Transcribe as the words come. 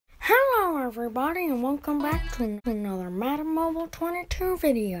everybody, and welcome back to another Madden Mobile 22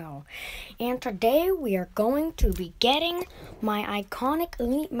 video. And today we are going to be getting my iconic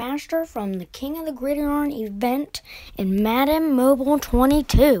Elite Master from the King of the Gridiron event in Madden Mobile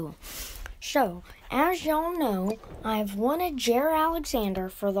 22. So, as y'all know, I've wanted Jair Alexander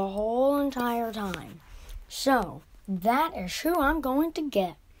for the whole entire time. So, that is who I'm going to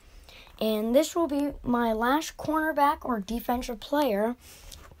get. And this will be my last cornerback or defensive player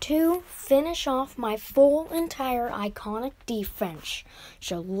to finish off my full entire iconic defense.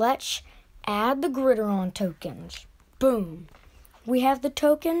 So let's add the Gridiron tokens. Boom. We have the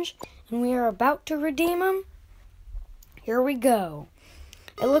tokens and we are about to redeem them. Here we go.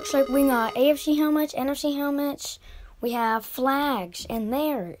 It looks like we got AFC helmets, NFC helmets. We have flags, and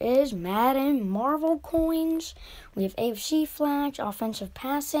there is Madden Marvel coins. We have AFC flags, offensive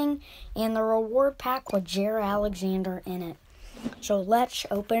passing, and the reward pack with Jair Alexander in it. So let's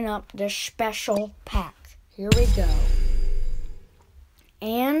open up this special pack. Here we go.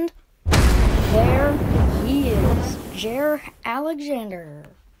 And there he is, Jair Alexander.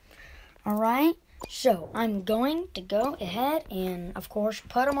 Alright, so I'm going to go ahead and, of course,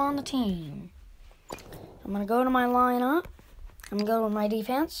 put him on the team. I'm going to go to my lineup. I'm going to go to my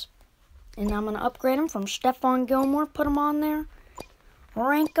defense. And I'm going to upgrade him from Stephon Gilmore. Put him on there.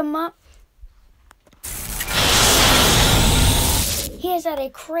 Rank him up. He is at a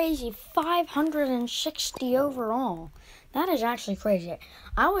crazy 560 overall. That is actually crazy.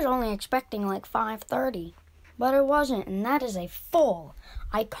 I was only expecting like 530. But it wasn't. And that is a full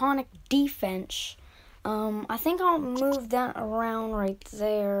iconic defense. I think I'll move that around right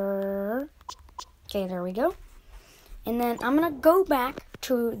there. Okay, there we go. And then I'm going to go back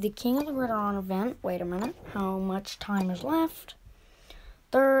to the King of the Gridiron event. Wait a minute. How much time is left?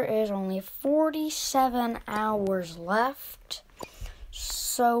 There is only 47 hours left.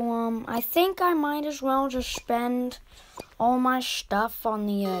 So, I think I might as well just spend all my stuff on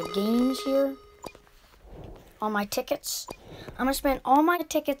the games here. On my tickets. I'm going to spend all my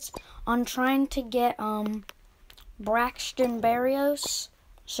tickets on trying to get Braxton Berrios.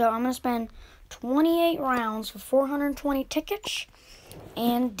 So, I'm going to spend 28 rounds for 420 tickets.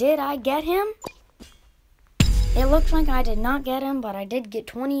 And did I get him? It looks like I did not get him, but I did get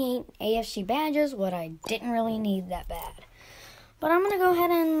 28 AFC badges, what I didn't really need that bad. But I'm going to go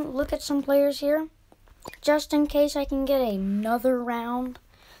ahead and look at some players here, just in case I can get another round,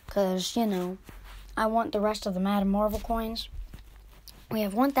 because, you know, I want the rest of the Madden Marvel coins. We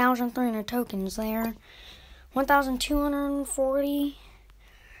have 1,300 tokens there, 1,240.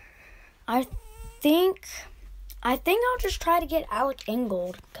 I think I'll just try to get Alec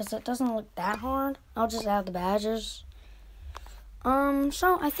Ingold, because it doesn't look that hard. I'll just add the badges.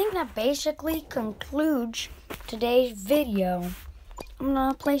 So I think that basically concludes today's video. I'm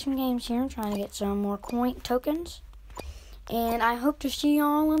going to play some games here, trying to get some more coin tokens. And I hope to see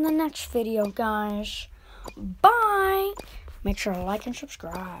y'all in the next video, guys. Bye! Make sure to like and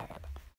subscribe.